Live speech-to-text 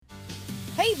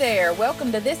Hey there,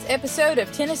 welcome to this episode of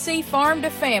Tennessee Farm to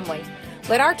Family.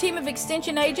 Let our team of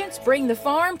extension agents bring the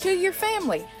farm to your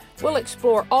family. We'll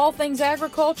explore all things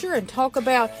agriculture and talk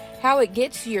about how it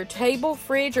gets to your table,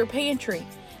 fridge, or pantry.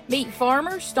 Meet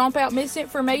farmers, stomp out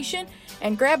misinformation,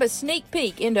 and grab a sneak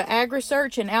peek into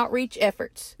agri-search and outreach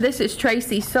efforts. This is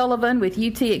Tracy Sullivan with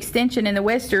UT Extension in the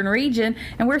Western Region,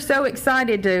 and we're so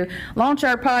excited to launch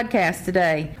our podcast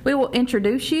today. We will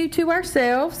introduce you to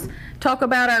ourselves, talk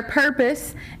about our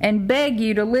purpose, and beg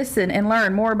you to listen and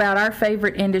learn more about our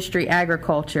favorite industry,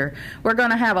 agriculture. We're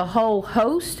going to have a whole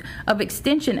host of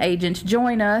extension agents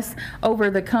join us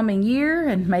over the coming year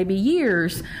and maybe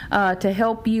years to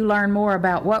help you learn more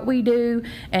about what we do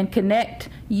and connect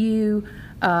you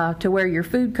to where your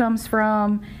food comes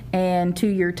from and to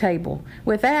your table.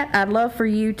 With that, I'd love for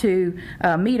you to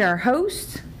meet our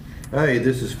hosts. Hey,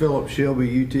 this is Philip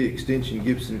Shelby, UT Extension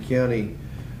Gibson County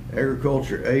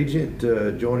Agriculture Agent,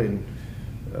 joining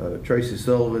Tracy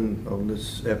Sullivan on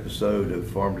this episode of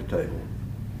Farm to Table.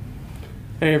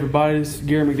 Hey everybody, this is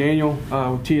Gary McDaniel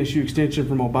with TSU Extension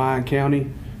from Obion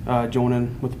County,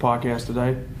 joining with the podcast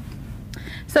today.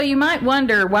 So you might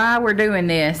wonder why we're doing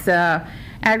this.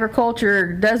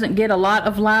 Agriculture doesn't get a lot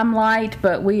of limelight,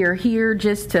 but we are here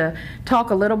just to talk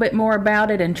a little bit more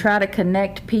about it and try to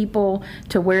connect people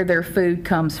to where their food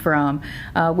comes from.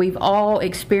 We've all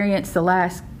experienced the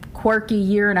last quirky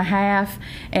year and a half,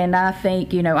 and I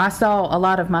think, I saw a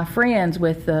lot of my friends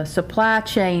with supply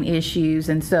chain issues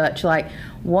and such, like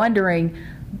wondering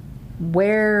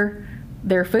where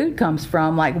their food comes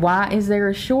from, like why is there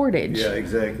a shortage? Yeah,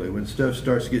 exactly. When stuff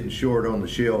starts getting short on the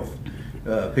shelf,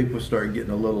 people start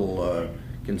getting a little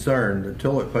concerned. The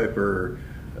toilet paper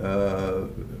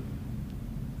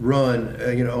run,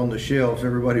 on the shelves,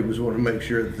 everybody was wanting to make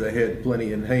sure that they had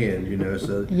plenty in hand,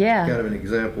 so yeah. Kind of an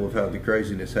example of how the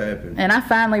craziness happened. And I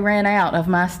finally ran out of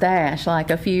my stash like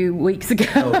a few weeks ago.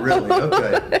 Oh, really?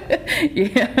 Okay.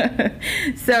 Yeah.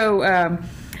 So,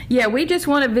 we just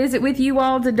want to visit with you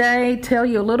all today, tell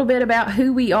you a little bit about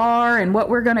who we are and what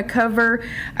we're going to cover.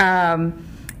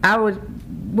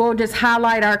 We'll just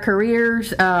highlight our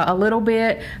careers a little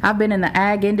bit. I've been in the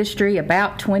ag industry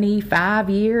about 25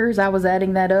 years. I was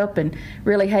adding that up and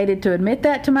really hated to admit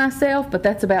that to myself, but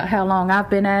that's about how long I've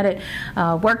been at it.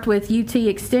 Worked with UT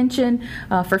Extension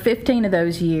for 15 of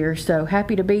those years, so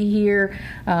happy to be here.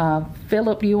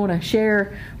 Philip, you want to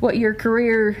share what your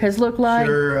career has looked like?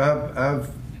 Sure.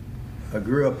 I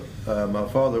grew up, my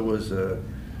father was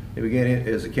he began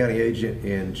as a county agent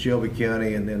in Shelby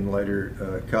County and then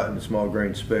later cotton and small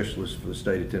grain specialist for the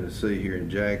state of Tennessee here in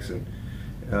Jackson.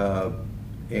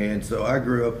 And so I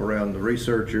grew up around the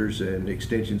researchers and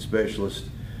extension specialists.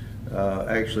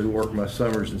 Actually worked my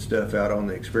summers and stuff out on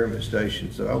the experiment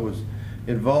station. So I was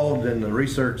involved in the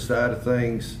research side of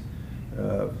things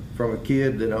from a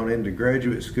kid, then on into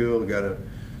graduate school. I got a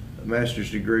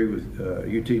master's degree with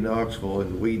UT Knoxville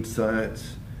in weed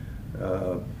science.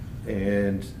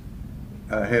 And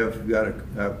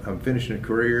I'm finishing a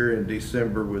career in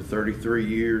December with 33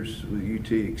 years with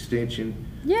UT Extension.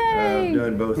 Yay! I've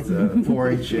done both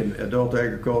 4-H and adult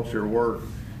agriculture work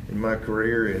in my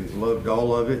career and loved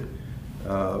all of it.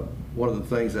 One of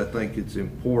the things I think it's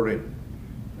important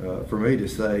for me to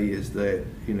say is that,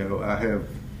 I have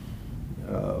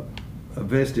a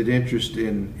vested interest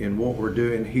in what we're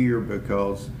doing here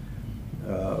because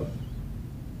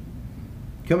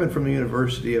coming from the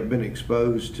university, I've been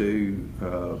exposed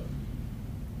to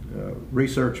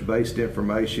research-based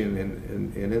information,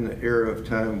 and in the era of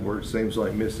time where it seems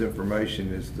like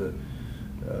misinformation is the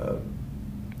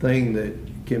thing that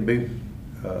can be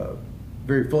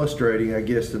very frustrating, I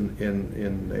guess,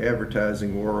 in the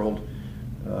advertising world,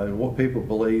 and what people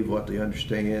believe, what they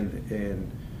understand, and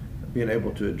being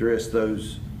able to address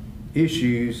those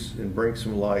issues and bring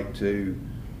some light to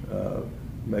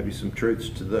maybe some truths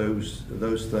to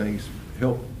those things,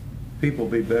 help people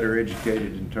be better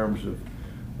educated in terms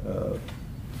of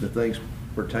the things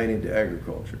pertaining to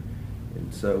agriculture.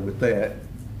 And so with that,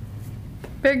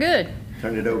 very good.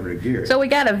 Turn it over to Gary. So we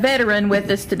got a veteran with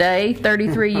us today,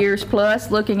 33 years plus,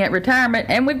 looking at retirement,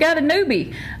 and we've got a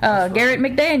newbie, Garrett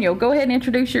McDaniel. Go ahead and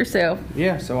introduce yourself.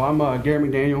 Yeah, so I'm Gary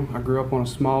McDaniel. I grew up on a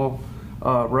small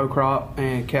row crop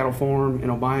and cattle farm in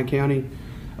Obion County.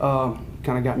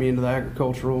 Kind of got me into the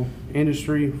agricultural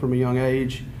industry from a young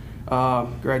age.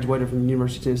 Graduated from the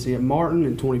University of Tennessee at Martin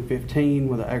in 2015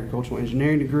 with an agricultural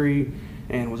engineering degree,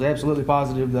 and was absolutely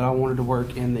positive that I wanted to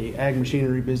work in the ag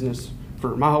machinery business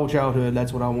for my whole childhood.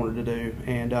 That's what I wanted to do,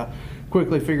 and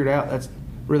quickly figured out that's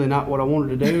really not what I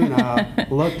wanted to do, and I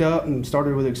lucked up and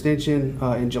started with Extension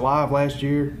in July of last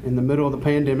year in the middle of the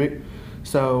pandemic.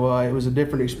 So it was a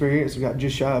different experience. I got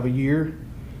just shy of a year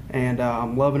and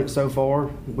I'm loving it so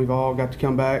far. We've all got to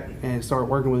come back and start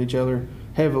working with each other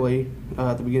heavily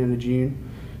at the beginning of June,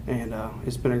 and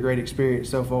it's been a great experience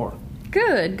so far.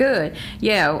 Good, good.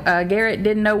 Yeah, Garrett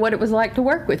didn't know what it was like to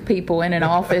work with people in an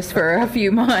office for a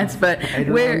few months, but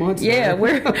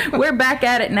we're back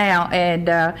at it now, and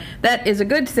that is a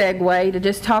good segue to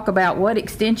just talk about what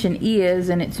Extension is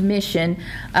and its mission.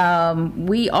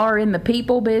 We are in the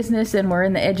people business and we're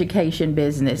in the education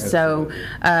business, so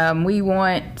we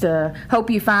hope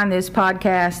you find this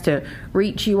podcast to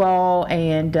reach you all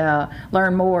and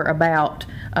learn more about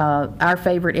our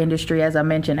favorite industry, as I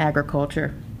mentioned,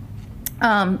 agriculture.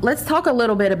 Let's talk a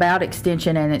little bit about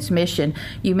Extension and its mission.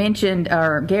 You mentioned,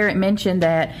 or Garrett mentioned,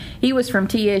 that he was from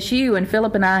TSU, and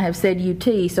Philip and I have said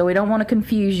UT, so we don't want to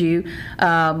confuse you.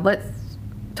 Let's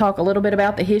talk a little bit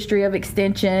about the history of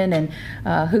Extension and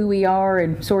who we are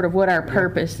and sort of what our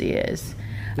purpose is.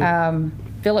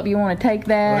 Philip, you want to take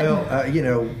that?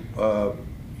 Well,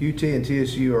 UT and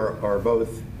TSU are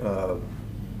both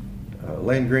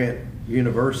land-grant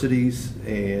universities,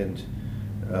 and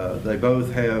they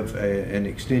both have an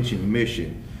extension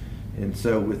mission. And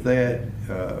so with that,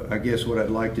 I guess what I'd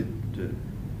like to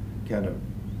kind of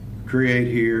create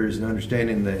here is an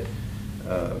understanding that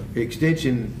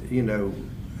extension,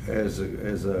 as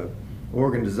a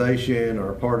organization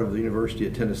or part of the University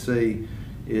of Tennessee,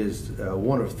 is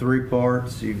one of three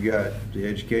parts. You've got the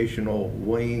educational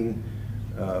wing,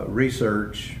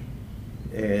 research,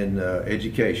 and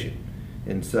education.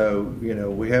 And so,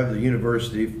 we have the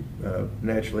university.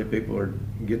 Naturally, people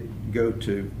go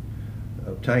to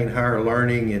obtain higher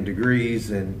learning and degrees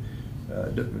and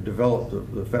develop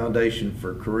the foundation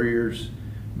for careers.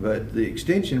 But the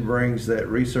extension brings that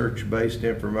research-based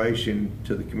information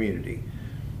to the community.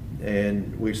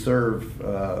 And we serve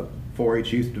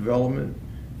 4-H youth development,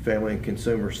 family and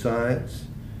consumer science,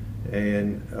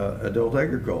 and adult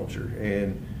agriculture.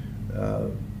 And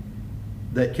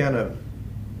that kind of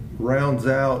rounds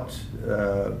out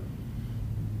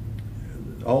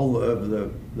all of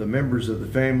the members of the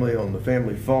family on the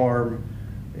family farm,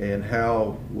 and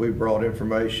how we brought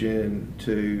information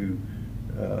to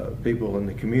people in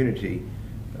the community.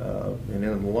 And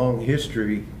in the long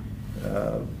history,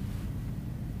 a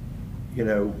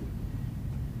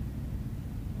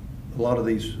lot of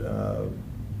these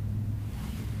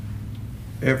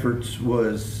efforts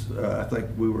was, I think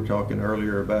we were talking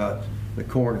earlier about the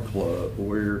Corn Club,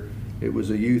 where it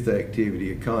was a youth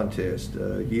activity, a contest,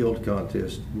 a yield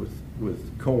contest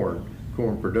with corn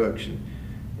production.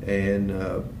 And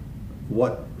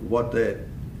what that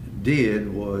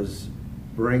did was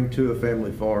bring to a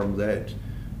family farm that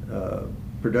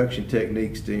production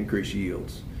techniques to increase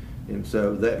yields. And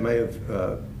so that may have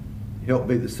helped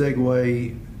be the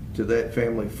segue to that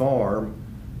family farm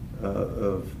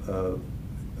of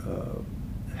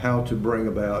how to bring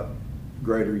about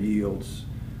greater yields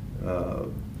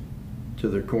to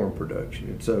their corn production.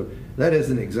 And so that is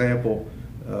an example.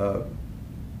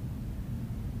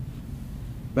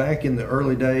 Back in the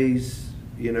early days,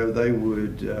 they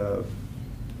would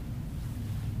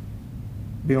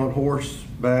be on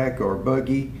horseback or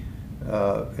buggy,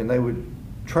 and they would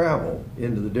travel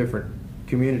into the different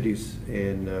communities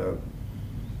and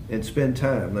spend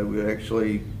time. They would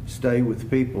actually stay with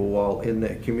people while in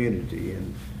that community,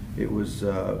 and it was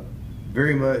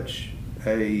very much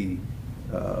a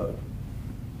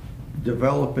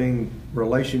developing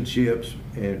relationships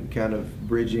and kind of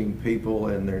bridging people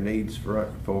and their needs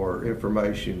for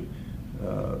information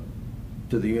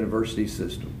to the university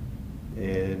system.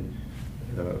 And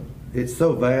it's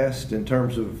so vast in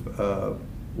terms of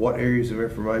what areas of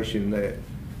information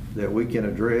that we can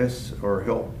address or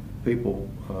help people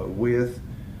with.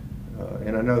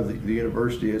 And I know the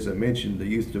university, as I mentioned, the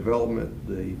youth development,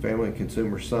 the family and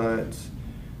consumer science,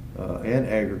 and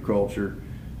agriculture,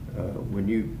 when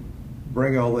you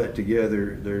bring all that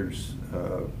together, there's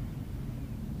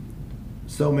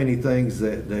so many things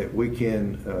that we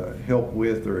can help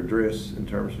with or address in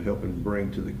terms of helping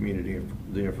bring to the community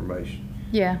the information.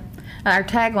 Yeah. Our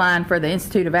tagline for the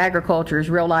Institute of Agriculture is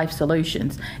Real Life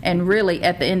Solutions. And really,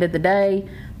 at the end of the day,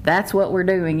 that's what we're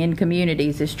doing in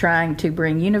communities, is trying to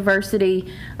bring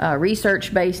university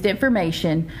research-based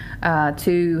information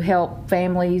to help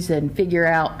families and figure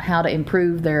out how to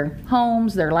improve their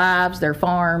homes, their lives, their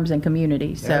farms, and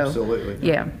communities. So, absolutely.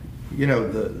 Yeah.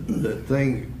 The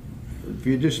thing, if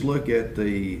you just look at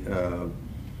the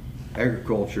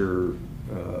agriculture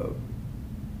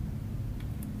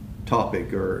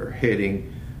topic or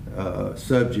heading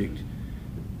subject,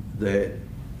 that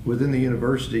within the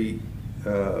university,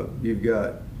 you've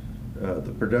got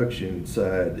the production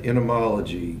side,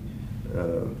 entomology,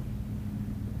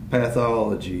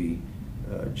 pathology,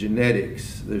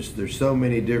 genetics. There's so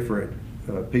many different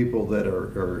people that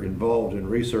are involved in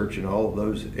research in all of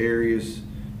those areas,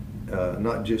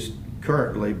 not just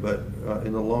currently, but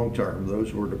in the long term.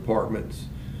 Those were departments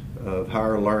of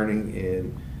higher learning,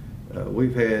 and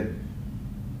we've had,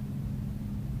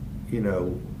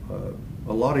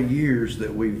 a lot of years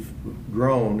that we've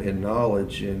grown in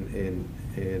knowledge and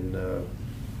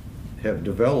have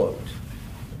developed.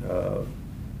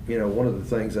 One of the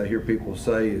things I hear people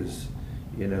say is,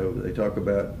 they talk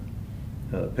about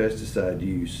pesticide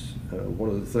use. One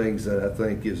of the things that I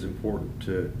think is important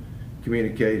to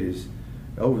communicate is,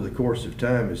 over the course of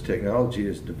time, as technology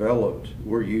has developed,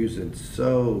 we're using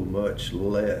so much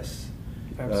less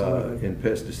in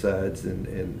pesticides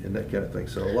and that kind of thing.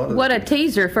 So a lot of what a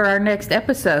teaser for our next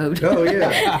episode. Oh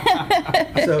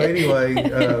yeah. So anyway,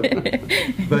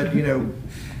 but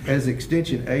as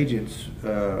extension agents,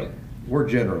 we're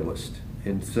generalists,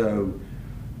 and so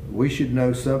we should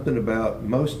know something about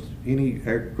any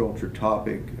agriculture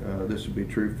topic. This would be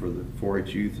true for the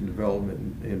 4-H youth and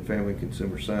development and family and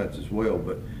consumer science as well.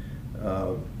 But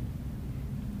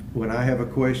when I have a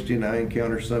question, I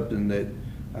encounter something that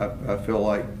I feel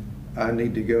like I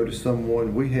need to go to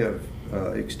someone. We have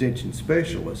extension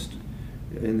specialists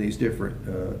in these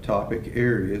different topic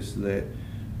areas that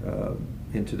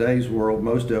in today's world,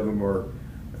 most of them are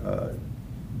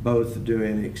both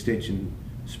doing extension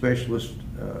specialist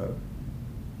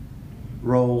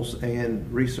roles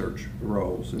and research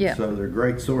roles, and so they're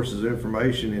great sources of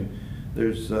information. And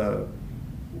there's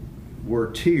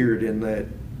we're tiered in that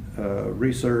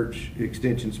research,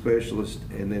 extension specialist,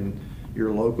 and then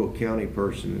your local county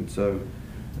person, and so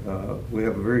we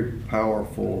have a very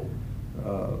powerful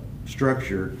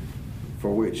structure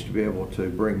for which to be able to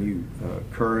bring you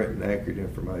current and accurate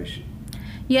information.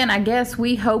 Yeah, and I guess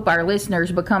we hope our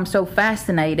listeners become so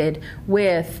fascinated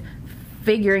with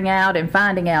figuring out and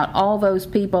finding out all those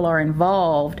people are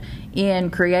involved in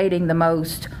creating the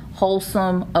most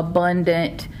wholesome,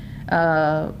 abundant,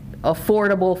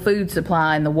 affordable food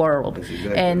supply in the world.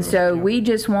 Exactly and right. So we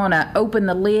just want to open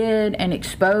the lid and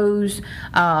expose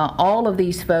all of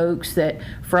these folks, that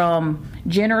from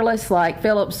generalists like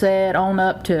Philip said on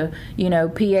up to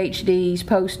PhDs,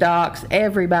 postdocs.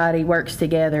 Everybody works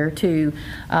together to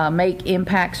make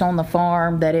impacts on the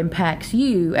farm that impacts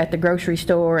you at the grocery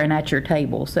store and at your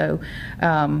table. So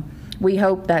we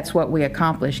hope that's what we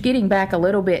accomplish. Getting back a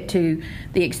little bit to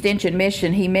the extension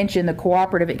mission, he mentioned the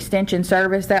Cooperative Extension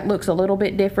Service. That looks a little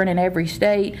bit different in every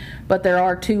state, but there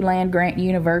are 2 land-grant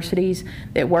universities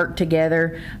that work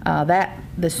together.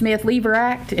 The Smith-Lever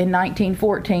Act in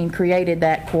 1914 created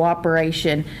that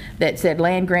cooperation that said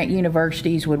land-grant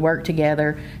universities would work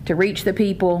together to reach the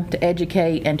people, to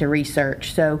educate, and to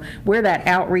research. So we're that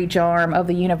outreach arm of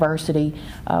the university.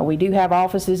 We do have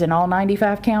offices in all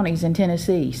 95 counties in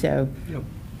Tennessee. So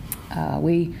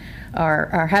we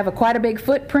have quite a big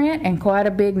footprint and quite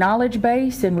a big knowledge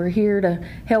base, and we're here to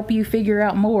help you figure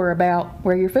out more about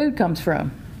where your food comes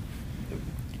from.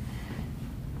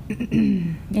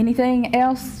 Anything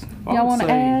else y'all want to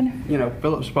add?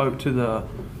 Philip spoke to the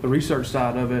research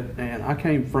side of it, and I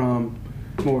came from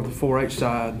more of the 4-H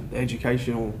side, the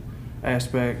educational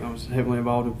aspect. I was heavily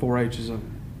involved in 4-H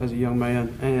as a young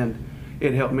man, and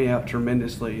it helped me out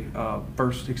tremendously.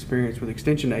 First experience with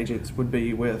extension agents would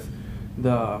be with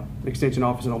the extension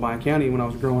office in Obion County. When I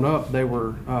was growing up, they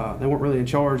weren't really in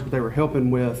charge, but they were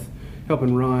helping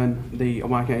run the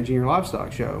Obion County Junior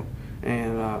Livestock Show.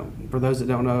 And for those that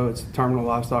don't know, it's a terminal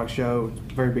livestock show.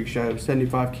 It's a very big show.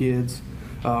 75 kids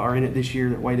are in it this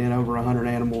year that weighed in over 100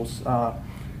 animals. It's a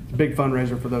big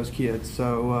fundraiser for those kids.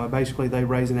 So basically they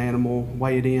raise an animal,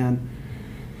 weigh it in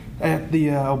at the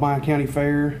Obion County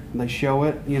Fair. They show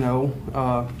it,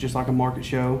 just like a market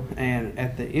show. And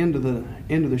at the end of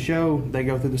the show, they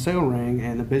go through the sale ring,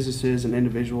 and the businesses and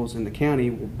individuals in the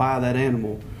county will buy that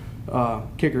animal.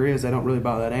 Kicker is they don't really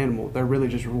buy that animal. They're really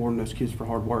just rewarding those kids for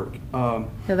hard work. So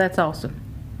that's awesome.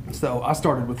 So I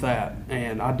started with that,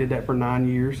 and I did that for 9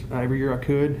 years. Every year I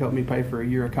could, helped me pay for a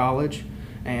year of college.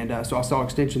 And so I saw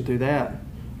extension through that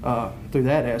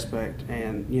aspect.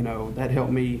 And, that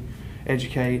helped me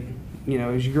educate.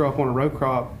 As you grow up on a row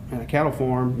crop and a cattle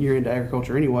farm, you're into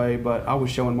agriculture anyway, but I was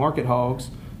showing market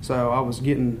hogs. So I was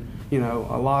getting,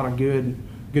 a lot of good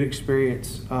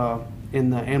experience in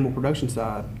the animal production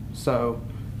side. So,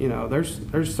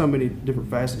 there's so many different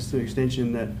facets to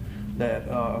extension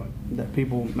that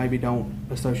people maybe don't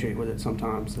associate with it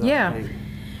sometimes. Yeah.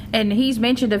 And he's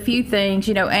mentioned a few things.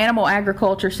 Animal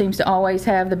agriculture seems to always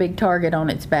have the big target on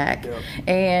its back. Yep.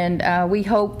 And we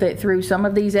hope that through some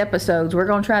of these episodes, we're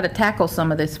going to try to tackle some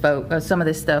of this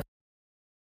stuff.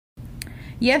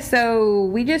 Yes, so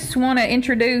we just want to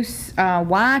introduce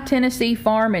why Tennessee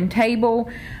Farm and Table.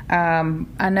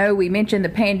 I know we mentioned the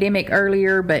pandemic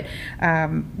earlier, but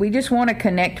we just want to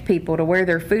connect people to where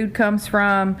their food comes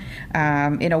from.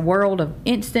 In a world of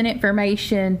instant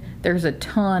information, there's a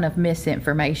ton of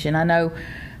misinformation. I know,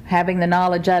 having the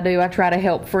knowledge I do, I try to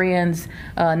help friends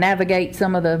navigate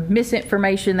some of the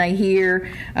misinformation they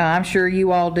hear. I'm sure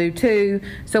you all do too.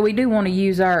 So we do want to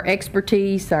use our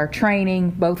expertise, our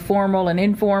training, both formal and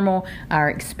informal, our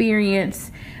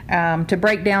experience, to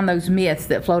break down those myths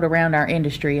that float around our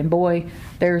industry. And boy,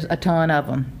 there's a ton of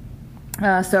them.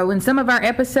 So in some of our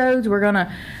episodes, we're going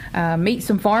to meet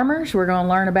some farmers. We're going to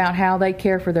learn about how they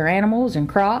care for their animals and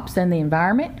crops and the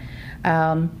environment.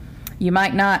 You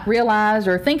might not realize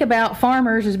or think about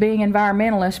farmers as being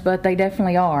environmentalists, but they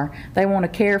definitely are. They want to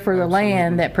care for the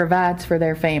land that provides for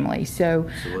their families. So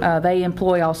they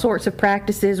employ all sorts of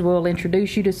practices. We'll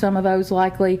introduce you to some of those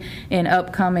likely in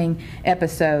upcoming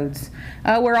episodes.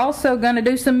 We're also going to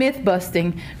do some myth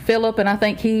busting. Philip, and I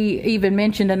think he even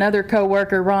mentioned another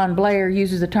coworker, Ron Blair,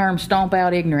 uses the term stomp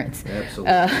out ignorance.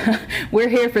 Absolutely. We're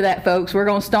here for that, folks. We're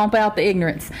going to stomp out the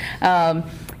ignorance.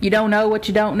 You don't know what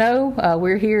you don't know.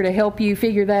 We're here to help you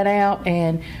figure that out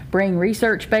and bring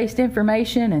research-based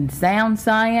information and sound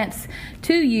science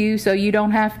to you so you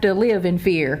don't have to live in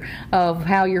fear of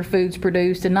how your food's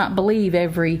produced and not believe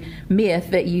every myth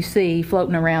that you see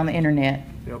floating around the internet.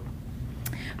 Yep.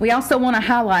 We also want to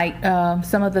highlight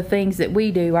some of the things that we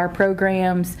do, our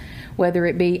programs, whether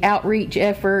it be outreach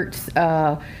efforts,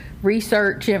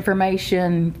 research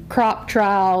information, crop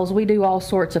trials. We do all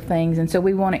sorts of things, and so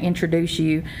we want to introduce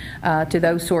you to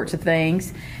those sorts of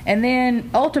things. And then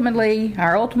ultimately,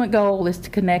 our ultimate goal is to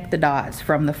connect the dots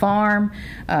from the farm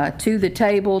to the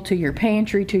table, to your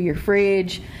pantry, to your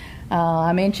fridge.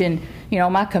 I mentioned,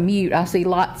 my commute, I see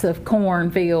lots of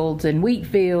corn fields and wheat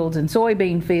fields and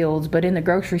soybean fields, but in the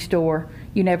grocery store,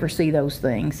 you never see those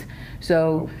things.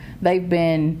 So they've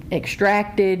been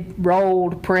extracted,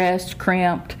 rolled, pressed,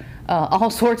 crimped, all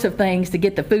sorts of things to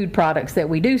get the food products that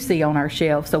we do see on our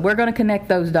shelf. So we're going to connect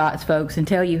those dots, folks, and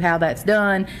tell you how that's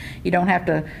done. You don't have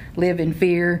to live in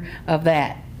fear of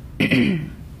that.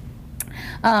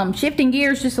 Shifting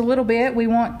gears just a little bit, we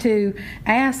want to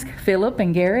ask Philip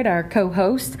and Garrett, our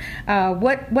co-hosts,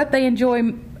 what they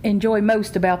enjoy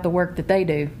most about the work that they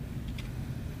do.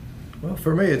 Well,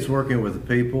 for me, it's working with the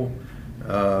people.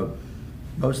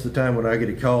 Most of the time when I get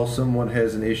a call, someone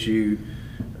has an issue.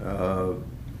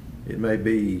 It may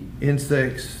be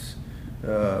insects,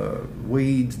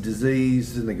 weeds,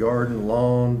 disease in the garden,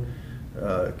 lawn.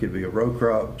 It could be a row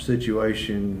crop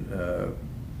situation.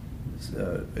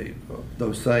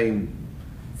 Those same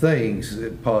things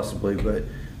possibly, but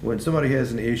when somebody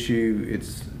has an issue,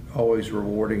 it's always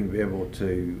rewarding to be able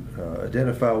to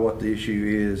identify what the issue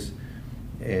is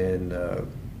and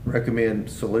recommend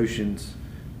solutions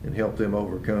and help them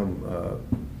overcome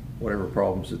whatever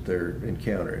problems that they're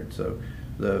encountering. So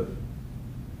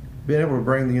being able to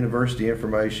bring the university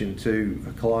information to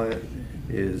a client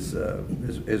is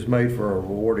made for a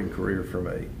rewarding career for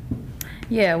me.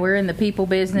 Yeah, we're in the people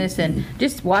business, and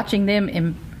just watching them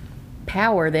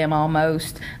empower them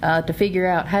almost to figure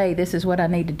out, hey, this is what I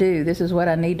need to do, this is what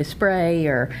I need to spray,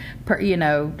 or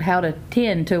how to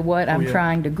tend to what I'm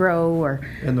trying to grow.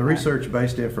 And the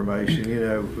research-based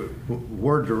information,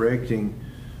 we're directing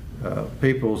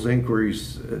people's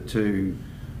inquiries to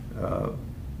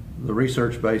the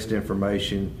research-based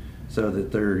information so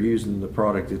that they're using the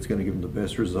product that's going to give them the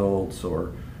best results,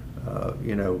 or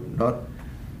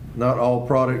not all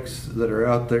products that are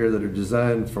out there that are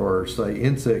designed for, say,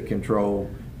 insect control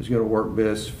is going to work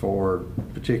best for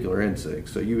particular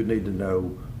insects. So you would need to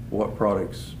know what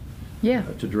products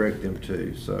to direct them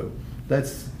to. So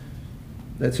that's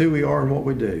who we are and what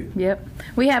we do. Yep.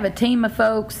 We have a team of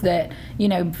folks that,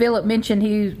 Philip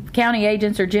mentioned county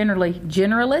agents are generally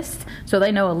generalists, so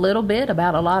they know a little bit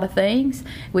about a lot of things.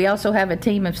 We also have a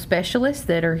team of specialists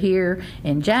that are here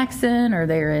in Jackson, or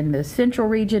they're in the central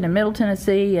region in Middle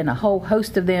Tennessee, and a whole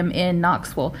host of them in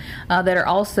Knoxville that are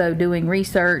also doing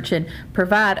research and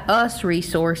provide us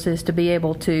resources to be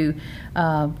able to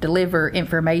deliver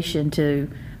information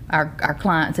to our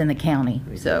clients in the county.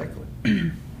 Exactly.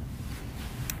 So.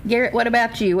 Garrett, what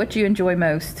about you? What do you enjoy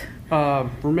most? For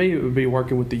me, it would be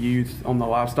working with the youth on the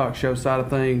livestock show side of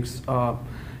things.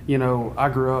 I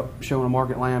grew up showing a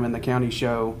market lamb in the county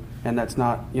show, and that's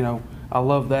not, I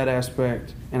love that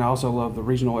aspect, and I also love the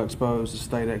regional expos, the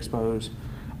state expos,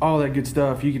 all that good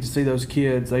stuff. You get to see those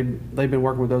kids. They've been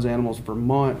working with those animals for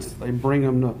months. They bring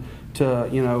them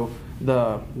to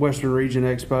the Western Region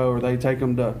Expo, or they take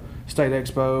them to State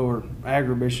Expo or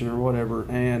Agribition or whatever,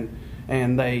 and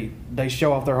and they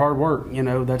show off their hard work.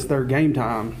 That's their game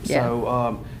time. Yeah.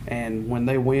 So and when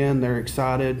they win, they're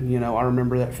excited. I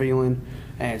remember that feeling.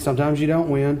 And sometimes you don't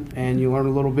win, and you learn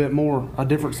a little bit more, a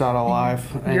different side of life.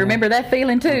 You remember that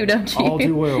feeling too, don't you? All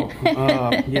too well.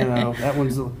 That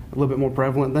one's a little bit more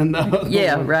prevalent than the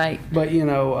other one. Right. But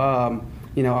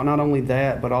not only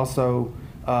that, but also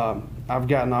I've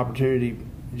gotten the opportunity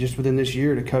just within this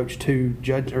year to coach two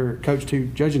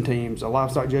judging teams, a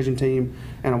livestock judging team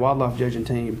and a wildlife judging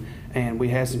team, and we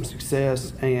had some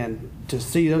success. And to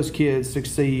see those kids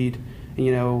succeed,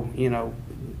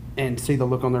 and see the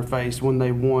look on their face when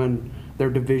they won their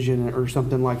division or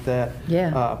something like that.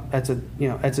 Yeah. That's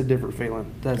a different feeling.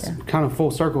 That's kind of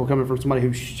full circle coming from somebody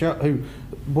who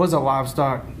was a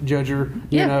livestock judger,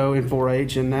 in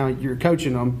 4-H, and now you're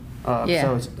coaching them.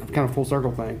 So it's kind of full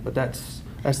circle thing. But that's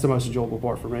the most enjoyable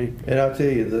part for me. And I'll tell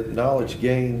you, the knowledge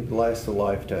gained lasts a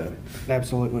lifetime.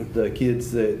 Absolutely. The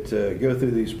kids that go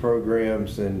through these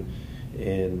programs and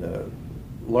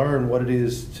learn what it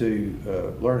is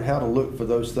to learn how to look for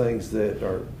those things that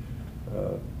are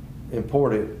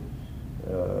important.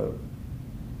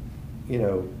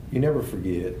 You never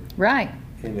forget. Right.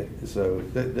 And so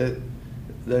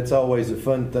that's always a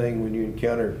fun thing when you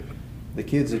encounter the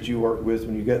kids that you work with.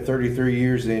 When you got 33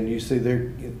 years in, you see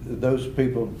those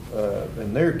people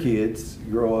and their kids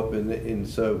grow up, and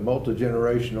so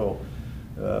multi-generational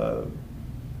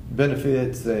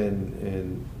benefits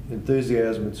and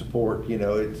enthusiasm and support.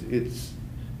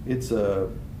 It's a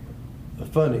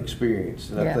fun experience,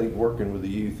 and I think working with the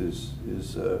youth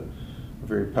is a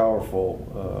very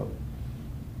powerful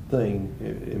thing,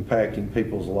 impacting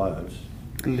people's lives.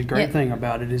 The great thing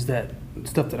about it is that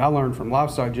stuff that I learned from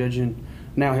livestock judging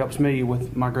now helps me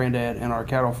with my granddad and our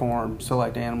cattle farm,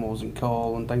 select animals and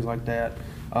cull and things like that.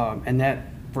 And that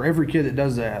for every kid that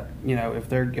does that, if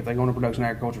they go into production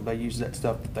agriculture, they use that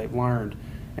stuff that they've learned,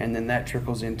 and then that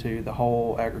trickles into the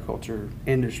whole agriculture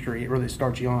industry. It really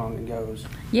starts young and goes.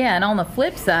 Yeah, and on the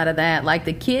flip side of that, like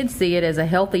the kids see it as a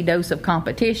healthy dose of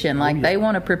competition. Like they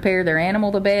want to prepare their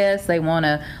animal the best. They want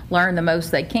to learn the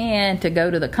most they can to go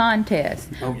to the contest.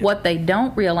 What they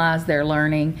don't realize they're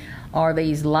learning are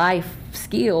these life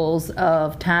skills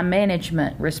of time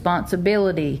management,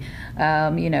 responsibility,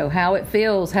 how it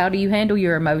feels, how do you handle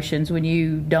your emotions when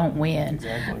you don't win.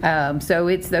 Exactly. So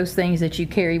it's those things that you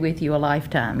carry with you a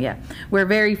lifetime. Yeah, we're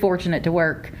very fortunate to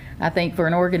work, I think, for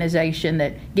an organization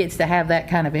that gets to have that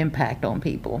kind of impact on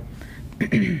people.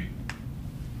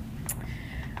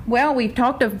 Well, we've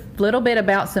talked a little bit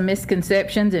about some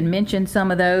misconceptions and mentioned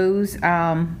some of those.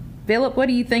 Philip, what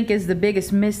do you think is the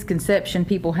biggest misconception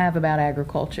people have about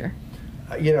agriculture?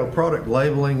 Product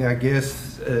labeling, I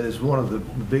guess, is one of the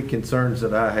big concerns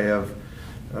that I have.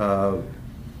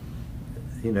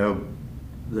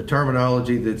 The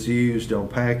terminology that's used on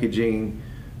packaging.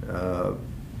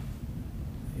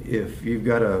 If you've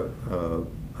got a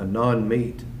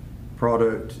non-meat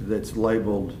product that's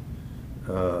labeled,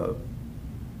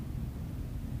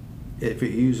 if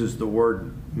it uses the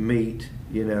word meat,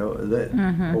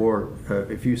 or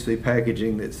if you see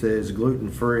packaging that says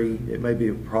gluten-free, it may be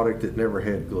a product that never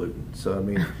had gluten. So,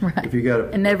 right. If you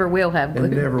got and never will have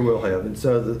gluten. And never will have. And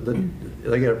so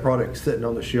they got a product sitting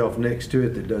on the shelf next to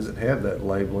it that doesn't have that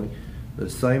labeling. The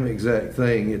same exact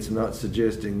thing. It's not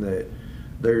suggesting that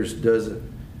theirs doesn't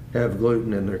have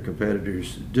gluten and their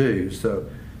competitors do. So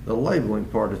the labeling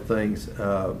part of things,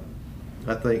 I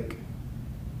think,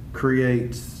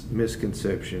 creates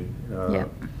misconception.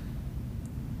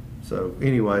 So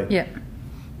anyway.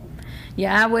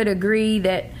 Yeah, I would agree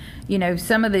that,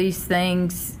 some of these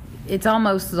things, it's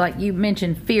almost like you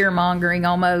mentioned fear-mongering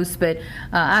almost, but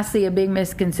I see a big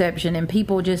misconception, and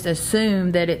people just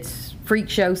assume that it's freak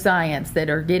show science that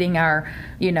are getting our,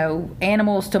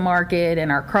 animals to market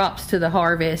and our crops to the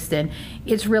harvest, and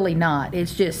it's really not.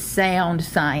 It's just sound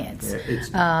science.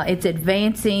 It's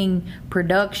advancing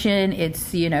production.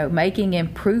 It's, making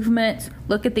improvements.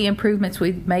 Look at the improvements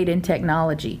we've made in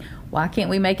technology. Why can't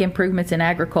we make improvements in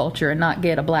agriculture and not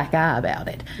get a black eye about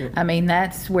it?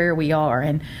 That's where we are.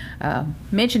 And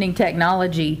mentioning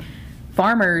technology,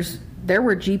 farmers, there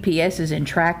were GPSs in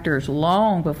tractors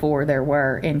long before there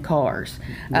were in cars.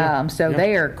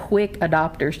 They are quick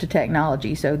adopters to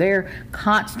technology. So they're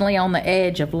constantly on the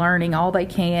edge of learning all they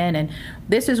can. And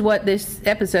this is what this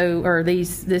episode or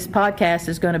this podcast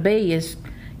is going to be, is,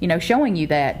 showing you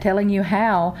that, telling you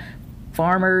how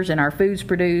farmers and our food's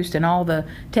produced and all the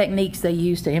techniques they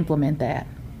use to implement that.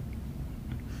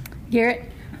 Garrett?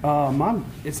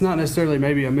 It's not necessarily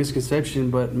maybe a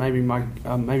misconception, but maybe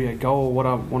maybe a goal. What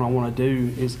I want to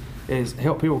do is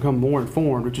help people become more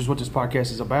informed, which is what this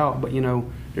podcast is about. But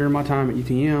during my time at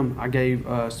UTM, I gave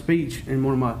a speech in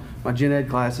one of my gen ed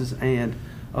classes, and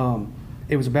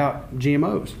it was about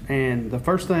GMOs. And the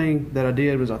first thing that I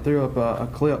did was I threw up a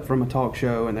clip from a talk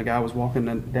show, and the guy was walking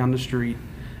down the street,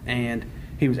 and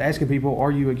he was asking people,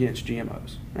 "Are you against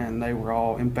GMOs?" And they were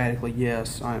all emphatically,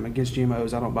 "Yes, I am against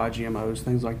GMOs. I don't buy GMOs,"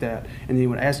 things like that. And then he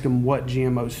would ask them what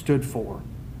GMOs stood for,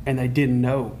 and they didn't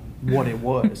know what it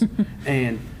was.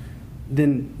 And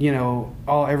then,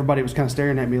 everybody was kind of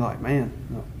staring at me like, "Man,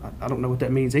 I don't know what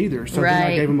that means either." So then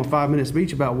I gave them a 5-minute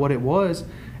speech about what it was,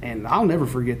 and I'll never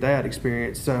forget that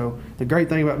experience. So the great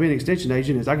thing about being an extension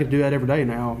agent is I get to do that every day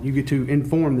now. You get to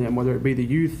inform them, whether it be the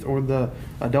youth or the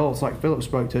adults like Philip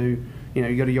spoke to.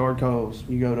 You go to yard calls,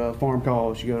 you go to farm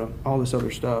calls, you go to all this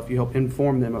other stuff. You help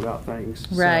inform them about things.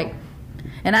 Right. So,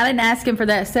 and I didn't ask him for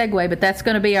that segue, but that's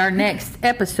going to be our next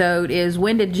episode is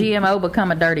when did GMO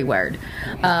become a dirty word?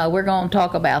 We're going to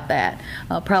talk about that.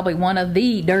 Probably one of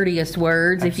the dirtiest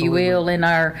words, Absolutely. if you will, in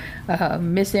our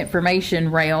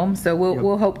misinformation realm. So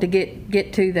we'll hope to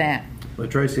get to that. Well,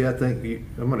 Tracy, I think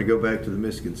I'm going to go back to the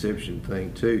misconception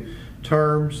thing too.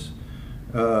 Terms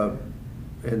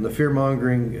and the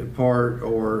fear-mongering part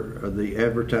or the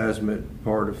advertisement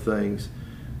part of things,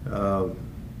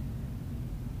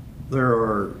 there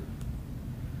are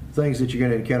things that you're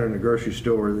going to encounter in a grocery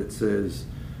store that says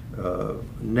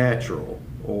natural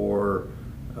or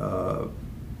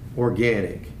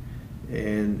organic,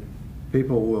 and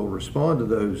people will respond to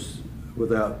those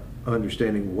without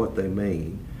understanding what they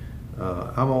mean.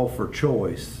 I'm all for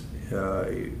choice.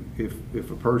 If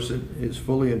a person is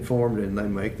fully informed and they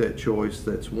make that choice,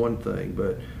 that's one thing.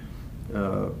 But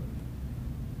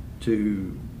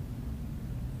to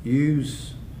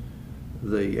use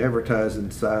the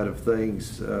advertising side of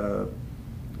things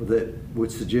that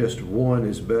would suggest one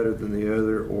is better than the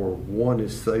other, or one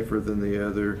is safer than the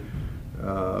other,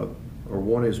 or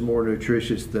one is more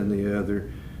nutritious than the other,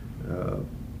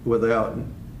 without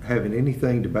having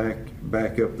anything to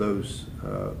back up those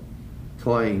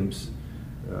claims.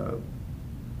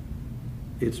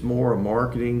 It's more a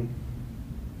marketing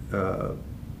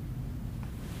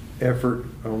effort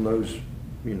on those,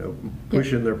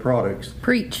 pushing their products.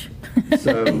 Preach.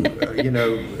 So,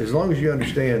 as long as you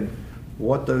understand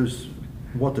what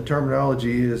the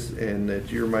terminology is, and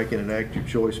that you're making an active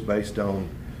choice based on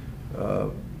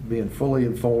being fully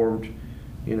informed,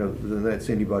 then that's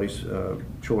anybody's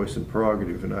choice and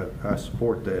prerogative, and I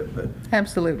support that. But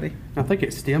Absolutely. I think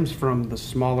it stems from the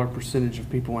smaller percentage of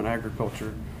people in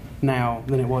agriculture now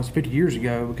than it was 50 years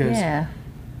ago, because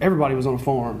everybody was on a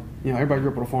farm. Everybody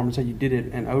grew up on a farm, and so you did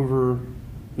it, and over,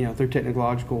 through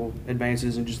technological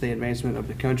advances and just the advancement of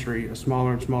the country, a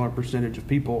smaller and smaller percentage of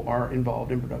people are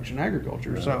involved in production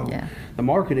agriculture. Right. So the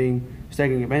marketing is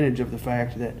taking advantage of the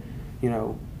fact that,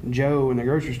 Joe in the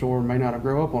grocery store may not have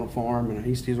grown up on a farm, and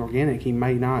he sees organic. He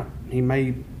may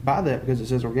buy that because it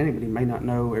says organic, but he may not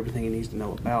know everything he needs to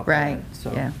know about Right. that.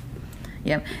 So.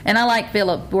 Yeah. And I like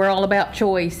Philip. We're all about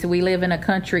choice. We live in a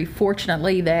country,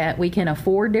 fortunately, that we can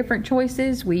afford different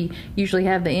choices. We usually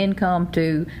have the income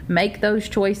to make those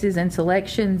choices and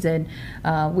selections, and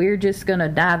we're just going to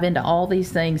dive into all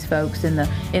these things, folks, in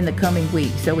the coming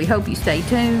weeks. So we hope you stay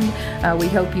tuned. We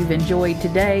hope you've enjoyed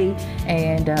today,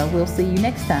 and we'll see you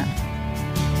next time.